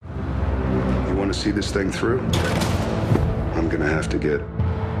want to see this thing through, I'm going to have to get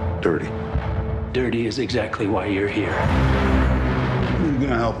dirty. Dirty is exactly why you're here. You're going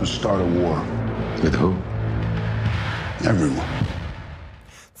to help us start a war. With who? Everyone.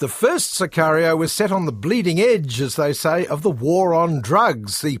 The first Sicario was set on the bleeding edge, as they say, of the war on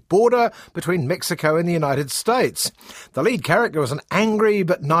drugs, the border between Mexico and the United States. The lead character was an angry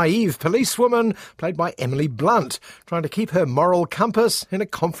but naive policewoman, played by Emily Blunt, trying to keep her moral compass in a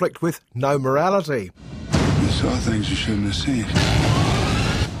conflict with no morality. You saw things you shouldn't have seen.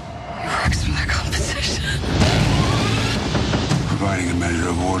 Works for the composition. Providing a measure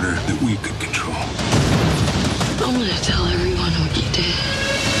of order that we could control. I'm gonna tell everyone what you did.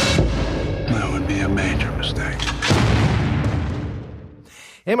 That would be a major mistake.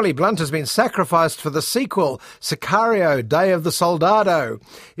 Emily Blunt has been sacrificed for the sequel, Sicario, Day of the Soldado.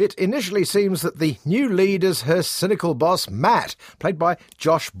 It initially seems that the new lead is her cynical boss, Matt, played by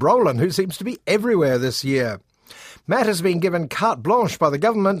Josh Brolin, who seems to be everywhere this year. Matt has been given carte blanche by the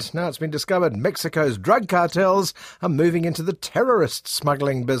government. Now it's been discovered Mexico's drug cartels are moving into the terrorist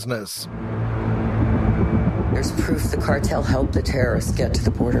smuggling business. There's proof the cartel helped the terrorists get to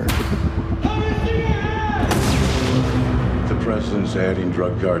the border. The president's adding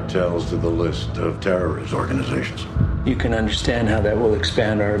drug cartels to the list of terrorist organizations. You can understand how that will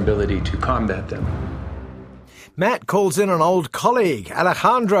expand our ability to combat them. Matt calls in an old colleague,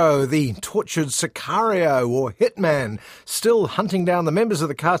 Alejandro, the tortured Sicario or hitman, still hunting down the members of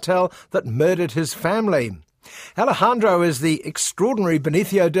the cartel that murdered his family. Alejandro is the extraordinary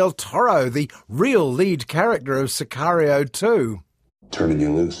Benicio del Toro, the real lead character of Sicario 2. Turning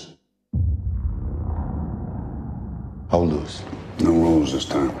you loose. How loose? No rules this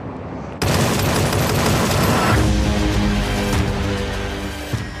time.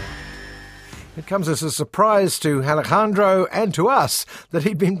 It comes as a surprise to Alejandro and to us that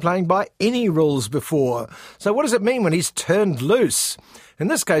he'd been playing by any rules before. So what does it mean when he's turned loose? In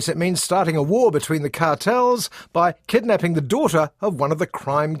this case, it means starting a war between the cartels by kidnapping the daughter of one of the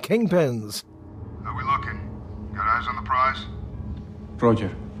crime kingpins. How we looking? Got eyes on the prize? Roger.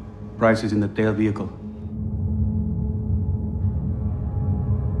 Prize is in the tail vehicle.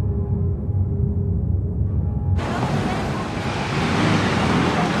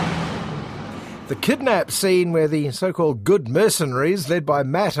 The kidnap scene where the so-called good mercenaries, led by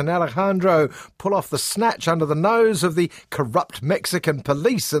Matt and Alejandro, pull off the snatch under the nose of the corrupt Mexican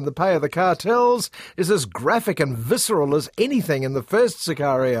police in the pay of the cartels is as graphic and visceral as anything in the first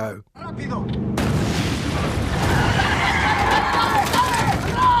Sicario.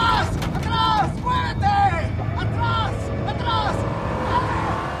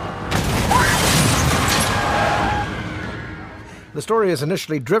 The story is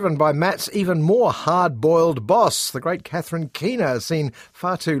initially driven by Matt's even more hard-boiled boss, the great Catherine Keener, seen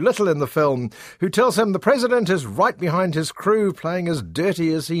far too little in the film, who tells him the president is right behind his crew, playing as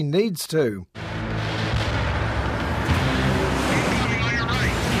dirty as he needs to.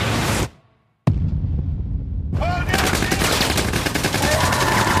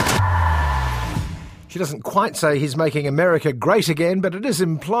 She doesn't quite say he's making America great again, but it is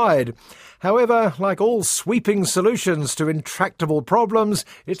implied. However, like all sweeping solutions to intractable problems,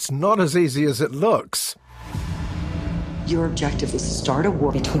 it's not as easy as it looks. Your objective is to start a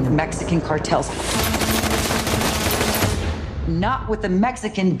war between the Mexican cartels, not with the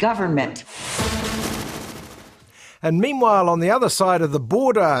Mexican government. And meanwhile, on the other side of the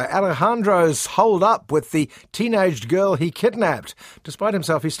border, Alejandro's holed up with the teenaged girl he kidnapped. Despite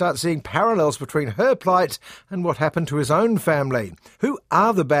himself, he starts seeing parallels between her plight and what happened to his own family. Who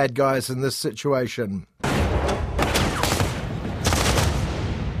are the bad guys in this situation?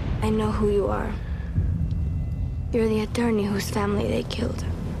 I know who you are. You're the attorney whose family they killed.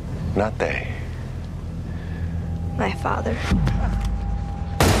 Not they. My father.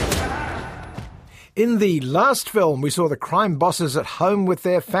 In the last film, we saw the crime bosses at home with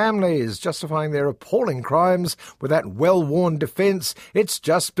their families, justifying their appalling crimes with that well-worn defence, it's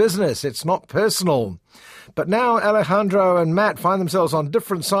just business, it's not personal. But now Alejandro and Matt find themselves on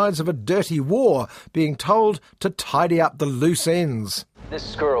different sides of a dirty war, being told to tidy up the loose ends.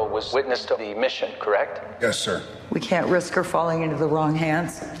 This girl was witness to the mission, correct? Yes, sir. We can't risk her falling into the wrong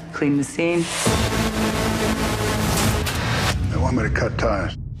hands. Clean the scene. They want me to cut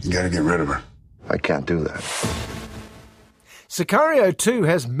ties. You gotta get rid of her. I can't do that. Sicario 2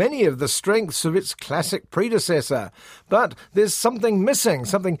 has many of the strengths of its classic predecessor, but there's something missing,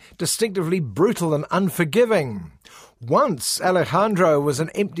 something distinctively brutal and unforgiving. Once Alejandro was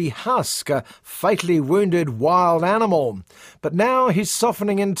an empty husk, a fatally wounded wild animal, but now he's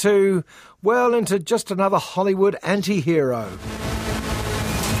softening into just another Hollywood anti-hero.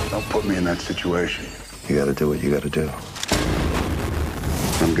 Don't put me in that situation. You gotta do what you gotta do.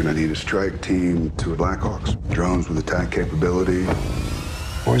 I'm gonna need a strike team, 2 Blackhawks, drones with attack capability.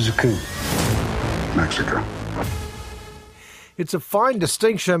 Where's the coup? Mexico. It's a fine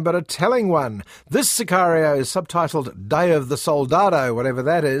distinction, but a telling one. This Sicario, subtitled Day of the Soldado, whatever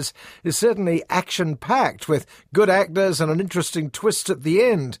that is certainly action-packed, with good actors and an interesting twist at the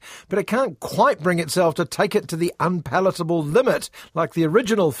end. But it can't quite bring itself to take it to the unpalatable limit, like the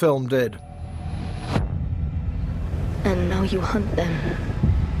original film did. And now you hunt them.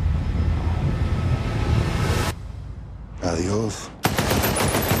 Adios.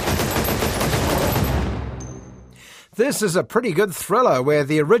 This is a pretty good thriller where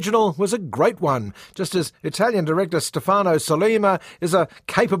the original was a great one, just as Italian director Stefano Sollima is a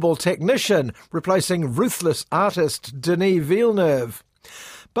capable technician, replacing ruthless artist Denis Villeneuve.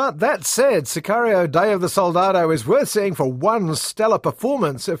 But that said, Sicario Day of the Soldado is worth seeing for one stellar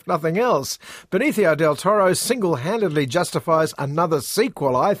performance, if nothing else. Benicio del Toro single-handedly justifies another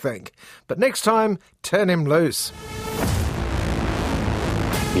sequel, I think. But next time, turn him loose.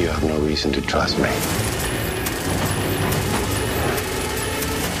 You have no reason to trust me.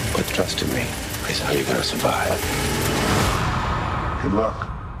 But trust in me is how you're gonna survive. Good luck.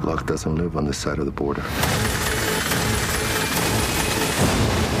 Luck doesn't live on this side of the border.